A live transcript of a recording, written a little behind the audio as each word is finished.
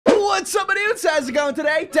What's up, dudes? How's it going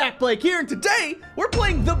today? dakblake here, and today we're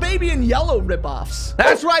playing the Baby in Yellow ripoffs.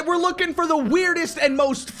 That's right, we're looking for the weirdest and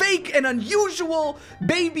most fake and unusual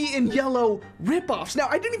Baby in Yellow ripoffs. Now,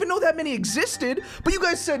 I didn't even know that many existed, but you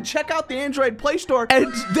guys said check out the Android Play Store,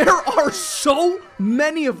 and there are so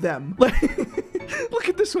many of them. Look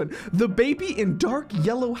at this one. The Baby in Dark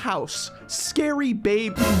Yellow House. Scary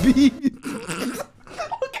Baby.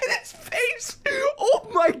 Look at his face. Oh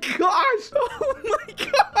my gosh. Oh my gosh.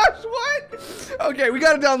 What? Okay, we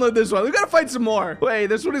gotta download this one. We gotta find some more. Wait,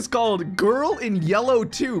 this one is called Girl in Yellow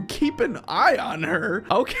 2. Keep an eye on her.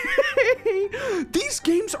 Okay. These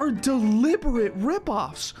games are deliberate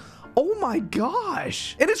ripoffs. Oh my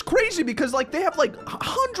gosh. And it's crazy because like they have like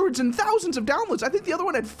hundreds and thousands of downloads. I think the other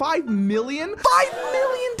one had 5 million. 5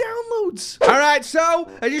 million downloads. All right, so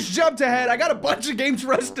I just jumped ahead. I got a bunch of games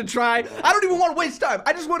for us to try. I don't even want to waste time.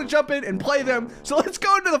 I just want to jump in and play them. So let's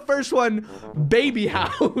go into the first one, Baby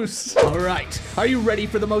House. All right, are you ready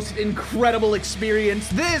for the most incredible experience?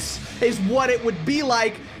 This is what it would be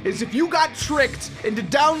like is if you got tricked into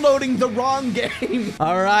downloading the wrong game.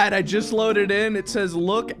 All right, I just loaded in. It says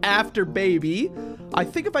look after baby. I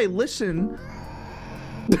think if I listen,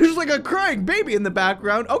 there's like a crying baby in the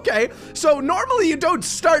background. Okay, so normally you don't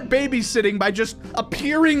start babysitting by just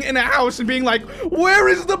appearing in a house and being like, where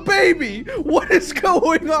is the baby? What is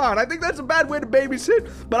going on? I think that's a bad way to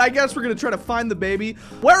babysit, but I guess we're gonna try to find the baby.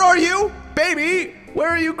 Where are you, baby? Where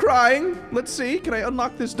are you crying? Let's see, can I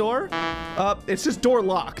unlock this door? It's just door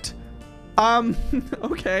locked.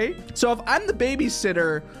 Okay. So if I'm the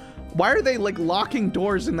babysitter, why are they like locking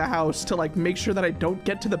doors in the house to like make sure that I don't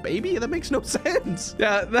get to the baby? That makes no sense.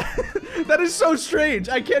 Yeah, that is so strange.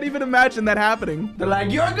 I can't even imagine that happening. They're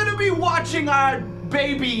like, you're gonna be watching our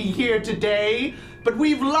baby here today, but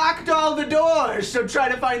we've locked all the doors, so try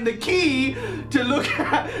to find the key to look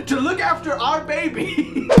after our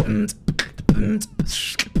baby.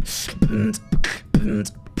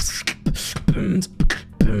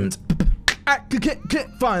 I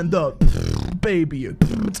can't find the baby.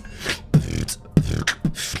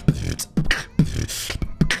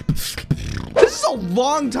 This is a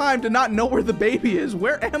long time to not know where the baby is.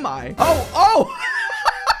 Where am I? Oh.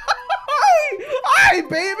 Hi,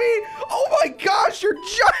 baby. Oh my gosh, you're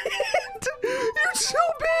giant. You're so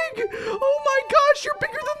big. Oh my gosh, you're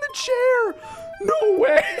bigger than the chair. No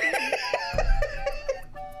way.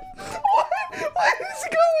 What is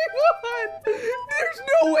going on? There's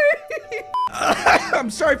no way. I'm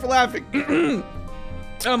sorry for laughing.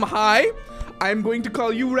 Hi. I'm going to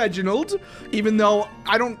call you Reginald, even though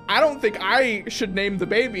I don't think I should name the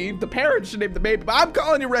baby. The parents should name the baby, but I'm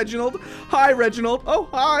calling you Reginald. Hi, Reginald. Oh,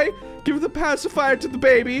 hi. Give the pacifier to the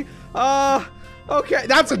baby. Okay,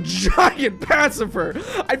 that's a giant pacifier.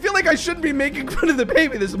 I feel like I shouldn't be making fun of the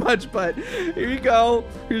baby this much, but here you go.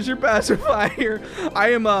 Here's your pacifier.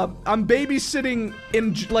 I'm babysitting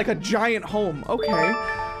in like a giant home. Okay.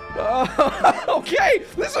 Okay,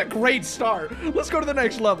 this is a great start. Let's go to the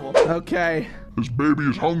next level. Okay. This baby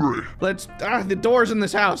is hungry. The door's in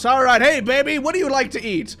this house. All right, hey baby, what do you like to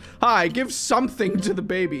eat? Hi, give something to the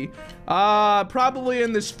baby. Probably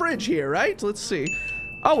in this fridge here, right? Let's see.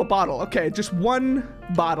 Oh, a bottle. Okay, just one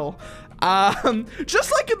bottle.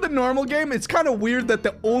 Just like in the normal game, it's kind of weird that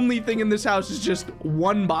the only thing in this house is just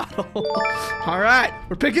one bottle. All right,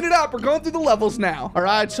 we're picking it up. We're going through the levels now. All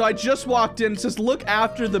right, so I just walked in. It says look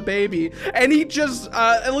after the baby, and he just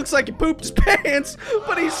it looks like he pooped his pants,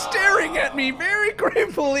 but he's staring at me very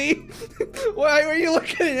gratefully. Why are you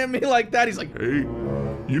looking at me like that? He's like, hey,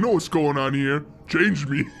 you know what's going on here. Change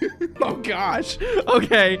me. Oh gosh.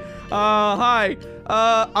 Okay. Hi.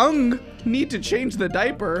 Need to change the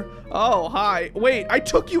diaper. Oh, hi. Wait, I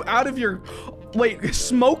took you out of your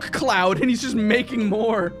smoke cloud and he's just making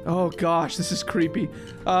more. Oh gosh, this is creepy.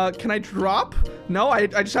 Can I drop? No, I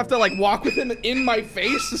just have to like walk with him in my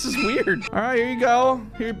face. This is weird. All right, here you go.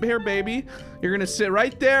 Here, baby. You're gonna sit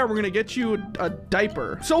right there. We're gonna get you a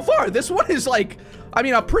diaper. So far, this one is like, I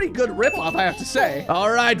mean, a pretty good ripoff, I have to say.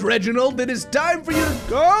 All right, Reginald, it is time for you to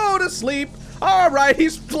go to sleep. All right,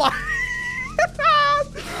 he's flying.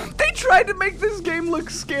 They tried to make this game look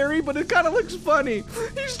scary, but it kind of looks funny.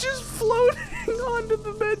 He's just floating onto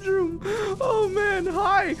the bedroom. Oh man,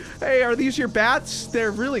 hi. Hey, are these your bats?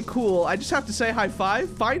 They're really cool. I just have to say high five.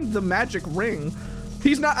 Find the magic ring.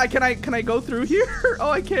 He's not, can I go through here? Oh,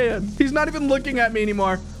 I can. He's not even looking at me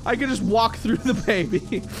anymore. I can just walk through the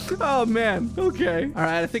baby. Oh man, okay. All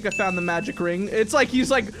right, I think I found the magic ring. It's like, he's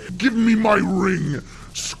like, Give me my ring,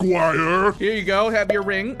 Squire. here you go, have your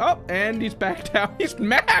ring. Oh, and he's back down. He's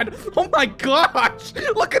mad. Oh my gosh,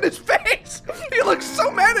 look at his face. He looks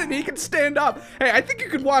so mad and he can stand up. Hey, I think you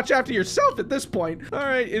could watch after yourself at this point. All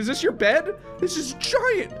right, is this your bed? This is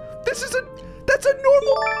giant.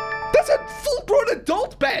 That's a full-grown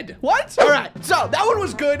adult bed. What? All right, so that one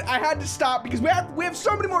was good. I had to stop because we have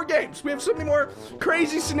so many more games. We have so many more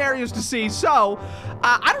crazy scenarios to see. So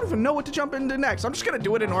I don't even know what to jump into next. I'm just gonna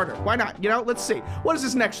do it in order. Why not? You know, let's see. What is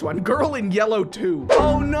this next one? Girl in Yellow 2.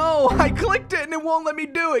 Oh no, I clicked it and it won't let me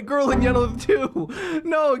do it. Girl in Yellow 2.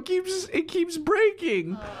 No, it keeps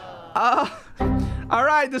breaking. All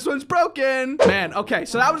right, this one's broken. Man, okay,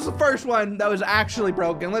 so that was the first one that was actually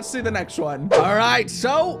broken. Let's see the next one. All right,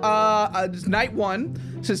 so night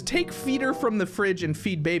 1 says take feeder from the fridge and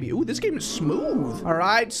feed baby. Ooh, this game is smooth. All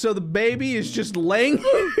right, so the baby is just laying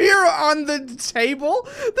here on the table.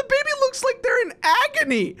 The baby looks like they're in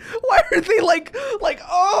agony. Why are they like,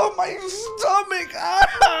 oh, my stomach.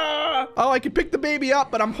 Ah! Oh, I can pick the baby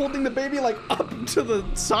up, but I'm holding the baby like up to the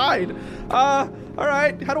side. All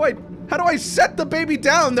right, how do I set the baby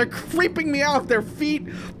down? They're creeping me out. Their feet,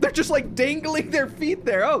 they're just like dangling their feet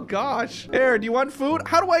there. Oh gosh. Here, do you want food?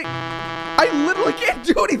 How do I literally can't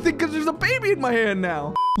do anything because there's a baby in my hand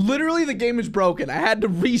now. Literally, the game is broken. I had to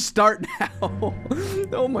restart now.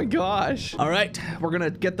 Oh my gosh. All right, we're gonna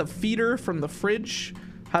get the feeder from the fridge.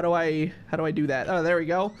 How do I do that? Oh, there we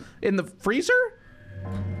go. In the freezer?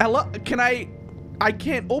 Hello, I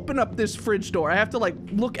can't open up this fridge door. I have to like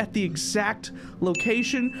look at the exact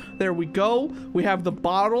location. There we go. We have the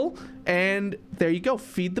bottle and there you go.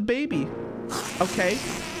 Feed the baby. Okay.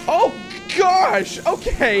 Oh gosh.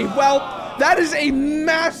 Okay. Well, that is a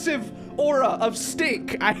massive aura of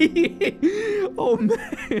stink. Oh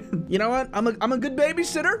man. You know what? I'm a good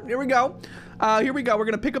babysitter. Here we go. Here we go. We're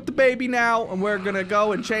gonna pick up the baby now and we're gonna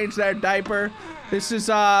go and change their diaper. This is,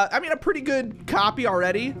 I mean, a pretty good copy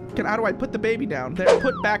already. How do I put the baby down? There,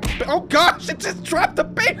 put back. Oh gosh, it just dropped the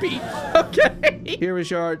baby. Okay. Here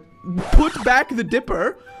is your put back the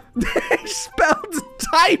dipper. They spelled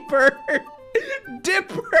diaper.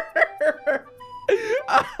 Dipper.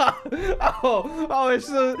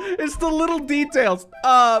 It's the little details.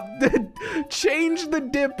 Change the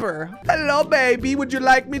dipper. Hello, baby. Would you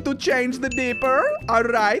like me to change the dipper? All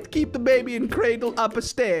right. Keep the baby in cradle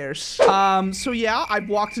upstairs. So yeah, I've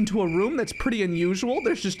walked into a room that's pretty unusual.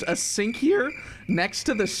 There's just a sink here next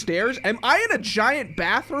to the stairs. Am I in a giant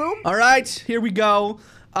bathroom? All right, here we go.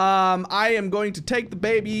 I am going to take the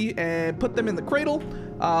baby and put them in the cradle.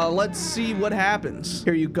 Let's see what happens.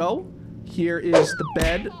 Here you go. Here is the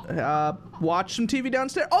bed. Watch some TV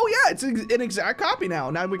downstairs. Oh yeah, it's an exact copy now.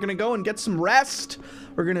 Now we're gonna go and get some rest.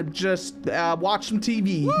 We're gonna just watch some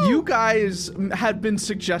TV. Woo! You guys had been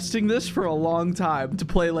suggesting this for a long time to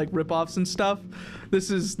play like ripoffs and stuff.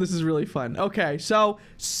 This is really fun. Okay, so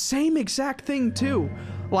same exact thing too.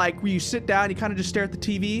 Like where you sit down, you kind of just stare at the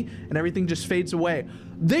TV and everything just fades away.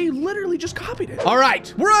 They literally just copied it. All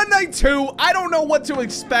right, we're on night 2. I don't know what to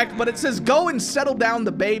expect, but it says go and settle down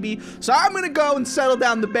the baby. So I'm gonna go and settle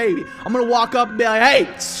down the baby. I'm gonna walk up and be like, hey,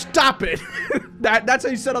 stop it. That's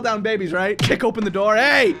how you settle down babies, right? Kick open the door.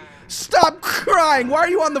 Hey, stop crying. Why are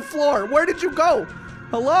you on the floor? Where did you go?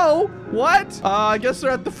 Hello? What? I guess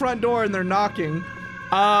they're at the front door and they're knocking.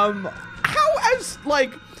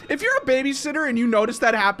 If you're a babysitter and you notice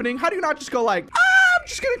that happening, how do you not just go like, I'm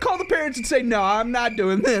just gonna call the parents and say, no, I'm not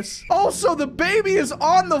doing this. Also, the baby is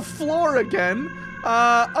on the floor again.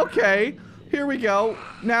 Okay. Here we go.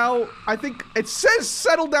 Now, I think it says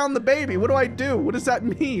settle down the baby. What do I do? What does that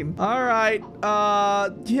mean? All right.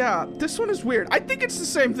 Yeah, this one is weird. I think it's the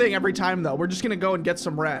same thing every time, though. We're just gonna go and get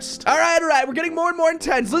some rest. All right. We're getting more and more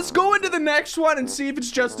intense. Let's go into the next one and see if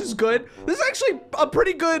it's just as good. This is actually a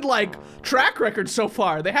pretty good, like, track record so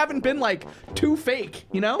far. They haven't been, like, too fake,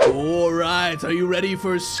 you know? All right. Are you ready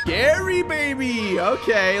for Scary Baby?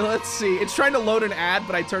 Okay, let's see. It's trying to load an ad,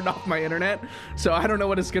 but I turned off my internet, so I don't know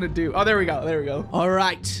what it's gonna do. Oh, there we go. There we go. All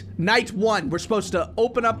right. Night 1. We're supposed to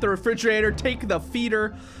open up the refrigerator, take the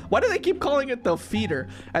feeder. Why do they keep calling it the feeder?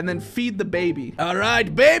 And then feed the baby. All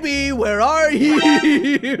right, baby, where are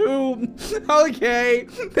you? Okay,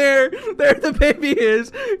 there the baby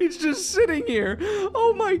is. He's just sitting here.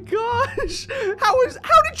 Oh my gosh.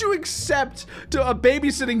 How did you accept a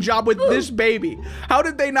babysitting job with this baby? How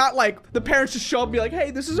did they not, like, the parents just show up and be like,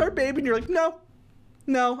 hey, this is our baby, and you're like, no.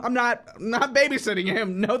 No, I'm not babysitting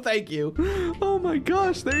him. No, thank you. Oh my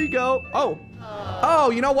gosh, there you go. Oh,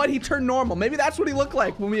 you know what? He turned normal. Maybe that's what he looked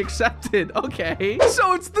like when we accepted. Okay.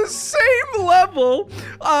 So it's the same level.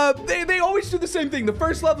 They always do the same thing. The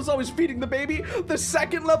first level is always feeding the baby. The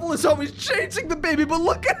second level is always changing the baby. But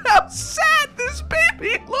look at how sad this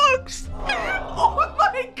baby looks. Oh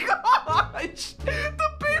my gosh.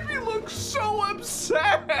 The baby looks so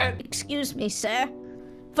upset. Excuse me, sir,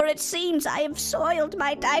 for it seems I have soiled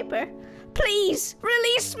my diaper. Please,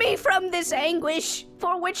 release me from this anguish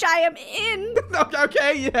for which I am in.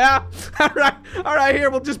 Okay, yeah. All right, here,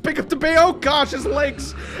 we'll just pick up the baby. Oh gosh, his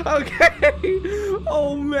legs. Okay.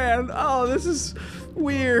 Oh man, oh, this is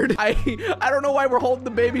weird. I don't know why we're holding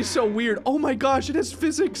the baby so weird. Oh my gosh, it has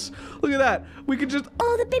physics. Look at that. We could just,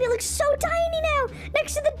 Oh, the baby looks so tiny now,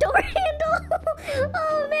 next to the door handle.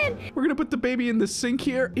 Oh man. we're gonna put the baby in the sink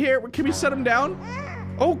here. Here, can we set him down?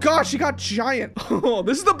 Oh gosh, he got giant. Oh,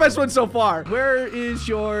 this is the best one so far. Where is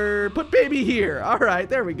your, put baby here. All right,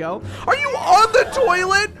 there we go. Are you on the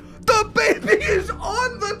toilet? The baby is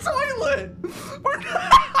on the toilet.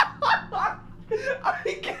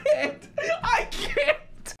 I can't.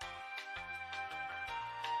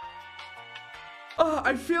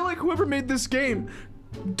 I feel like whoever made this game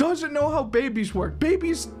doesn't know how babies work.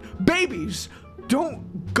 Babies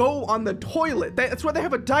don't go on the toilet. That's why they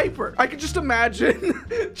have a diaper. I could just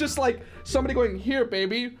imagine just like somebody going, here,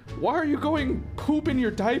 baby, why are you going poop in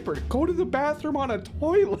your diaper? Go to the bathroom on a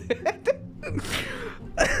toilet.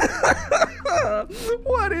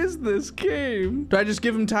 What is this game? Do I just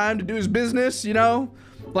give him time to do his business, you know?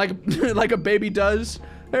 Like a baby does?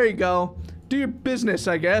 There you go. Do your business,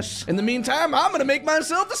 I guess. In the meantime, I'm gonna make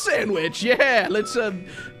myself a sandwich. Yeah, let's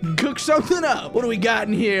cook something up. What do we got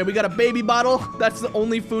in here? We got a baby bottle. That's the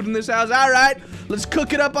only food in this house. All right, let's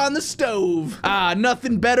cook it up on the stove.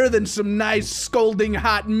 Nothing better than some nice scalding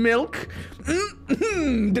hot milk.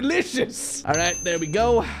 Delicious. All right, there we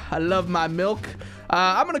go. I love my milk.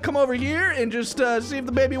 I'm gonna come over here and just see if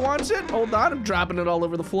the baby wants it. Hold on, I'm dropping it all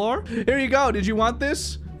over the floor. Here you go. Did you want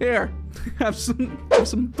this? Here, have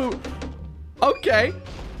some food. Okay,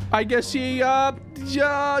 I guess he ate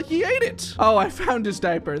it. Oh, I found his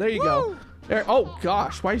diaper. There you go. There. Oh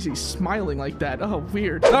gosh, why is he smiling like that? Oh,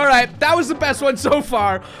 weird. All right, that was the best one so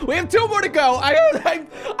far. We have 2 more to go. I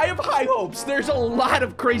have high hopes. There's a lot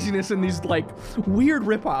of craziness in these like weird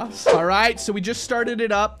ripoffs. All right, so we just started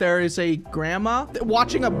it up. There is a grandma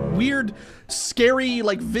watching a weird, scary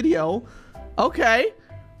like video. Okay,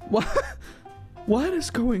 what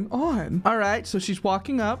is going on? All right, so she's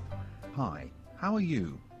walking up. Hi, how are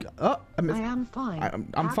you? I am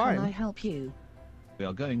fine. I'm fine. How can I help you? We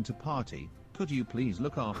are going to party. Could you please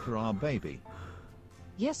look after our baby?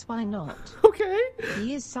 Yes, why not? Okay.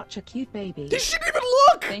 He is such a cute baby. He shouldn't even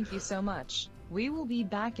look. Thank you so much. We will be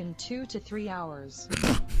back in 2 to 3 hours.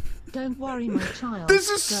 Don't worry, my child. This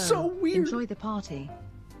is Go. so weird. Enjoy the party.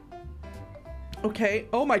 Okay.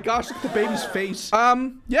 Oh my gosh, look at the baby's face.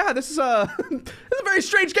 Yeah, this is a very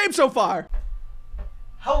strange game so far.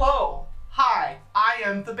 Hello. Hi, I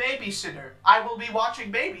am the babysitter. I will be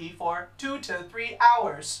watching baby for 2 to 3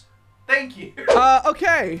 hours. Thank you.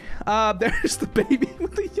 Okay. There's the baby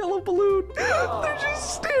with the yellow balloon. They're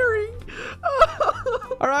just staring.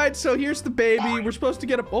 All right, so here's the baby. We're supposed to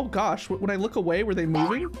get up. Oh gosh, when I look away, were they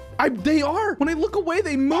moving? They are. When I look away,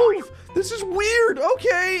 they move. This is weird.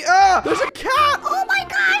 Okay. There's a cat. Oh my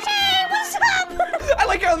gosh, hey, what's up? I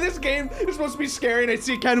like how this game is supposed to be scary, and I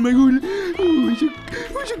see a cat. I'm like,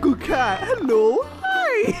 who's a good cat? Hello.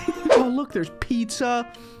 Hi. Oh, look, there's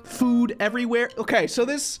pizza, food everywhere. Okay, so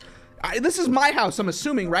this is my house, I'm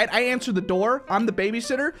assuming, right? I answer the door. I'm the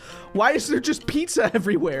babysitter. Why is there just pizza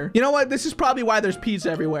everywhere? You know what? This is probably why there's pizza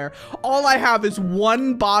everywhere. All I have is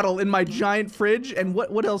 1 bottle in my giant fridge. And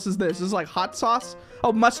what else is this? This is like hot sauce?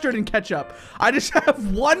 Oh, mustard and ketchup. I just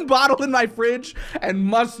have 1 bottle in my fridge and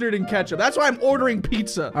mustard and ketchup. That's why I'm ordering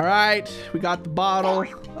pizza. All right, we got the bottle.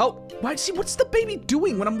 Oh, what's the baby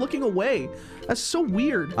doing when I'm looking away? That's so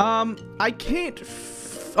weird. I can't.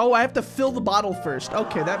 Oh, I have to fill the bottle first.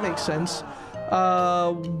 Okay, that makes sense.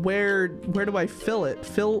 Where do I fill it?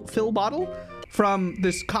 Fill bottle? From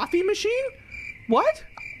this coffee machine? What?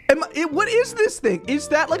 What is this thing? Is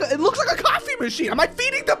that like it looks like a coffee machine. Am I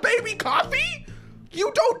feeding the baby coffee? You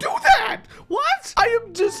don't do that! What? I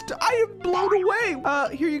am blown away.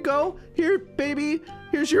 Here you go. Here, baby.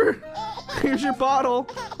 Here's your bottle.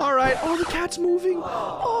 All right. Oh, the cat's moving.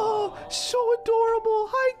 Oh, so adorable.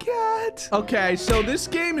 Hi, cat. What? Okay, so this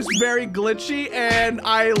game is very glitchy, and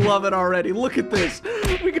I love it already. Look at this.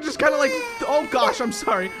 We could just kind of like, oh gosh, I'm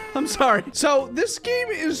sorry. I'm sorry. So this game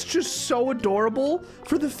is just so adorable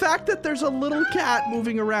for the fact that there's a little cat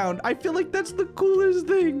moving around. I feel like that's the coolest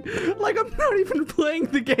thing. Like, I'm not even playing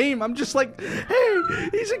the game. I'm just like, hey,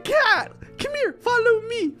 he's a cat. Come here, follow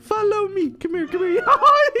me, follow me. Come here, come here.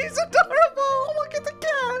 Oh, he's adorable. Look at the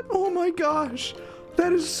cat. Oh my gosh,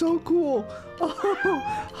 that is so cool. Oh,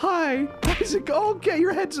 hi. How's it go? Okay,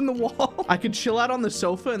 your head's in the wall. I could chill out on the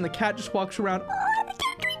sofa and the cat just walks around. Oh, the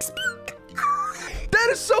cat drinks milk. That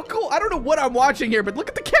is so cool. I don't know what I'm watching here, but look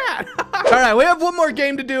at the cat. All right, we have one more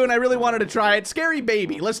game to do, and I really wanted to try it. Scary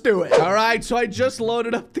Baby. Let's do it. All right, so I just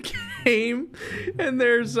loaded up the game, and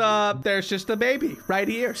there's just a baby right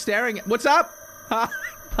here staring at. What's up?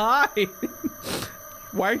 Hi.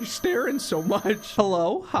 Why are you staring so much?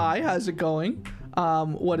 Hello. Hi. How's it going?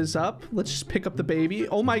 What is up? Let's just pick up the baby.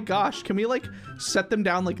 Oh my gosh, can we like set them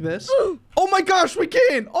down like this? Oh my gosh, we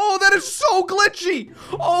can! Oh, that is so glitchy!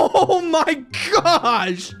 Oh my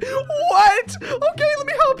gosh! What? Okay, let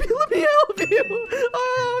me help you, let me help you!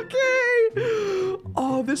 Okay!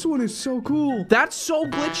 Oh, this one is so cool. That's so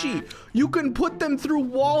glitchy. You can put them through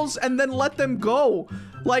walls and then let them go.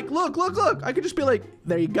 Like, look, look, look. I could just be like,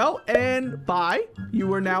 there you go, and bye.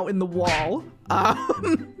 You are now in the wall.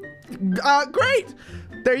 Great.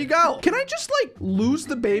 There you go. Can I just like lose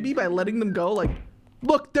the baby by letting them go? Like,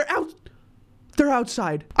 look, they're out. They're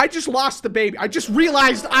outside. I just lost the baby. I just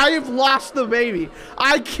realized I have lost the baby.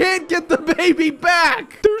 I can't get the baby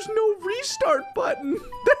back. There's no restart button.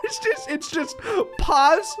 It's just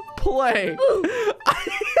pause, play. I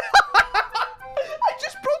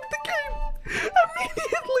just broke the game immediately.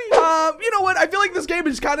 You know what? I feel like this game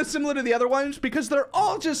is kind of similar to the other ones because they're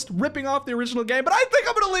all just ripping off the original game, but I think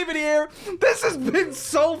I'm gonna leave it here. This has been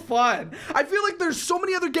so fun. I feel like there's so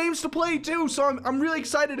many other games to play too, so I'm really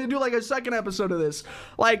excited to do like a second episode of this.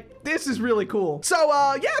 Like, this is really cool. So,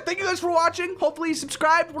 yeah, thank you guys for watching. Hopefully you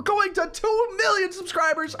subscribed. We're going to 2 million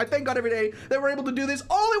subscribers. I thank God every day that we're able to do this.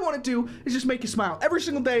 All I want to do is just make you smile. Every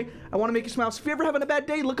single day, I want to make you smile. So if you're ever having a bad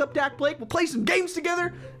day, look up dakblake. We'll play some games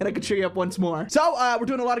together, and I can cheer you up once more. So, we're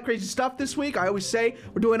doing a lot of crazy stuff this week. I always say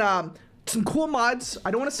we're doing some cool mods.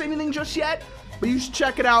 I don't want to say anything just yet, but you should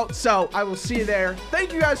check it out. So I will see you there.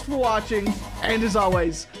 Thank you guys for watching, and as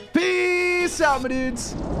always, peace out, my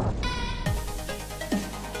dudes.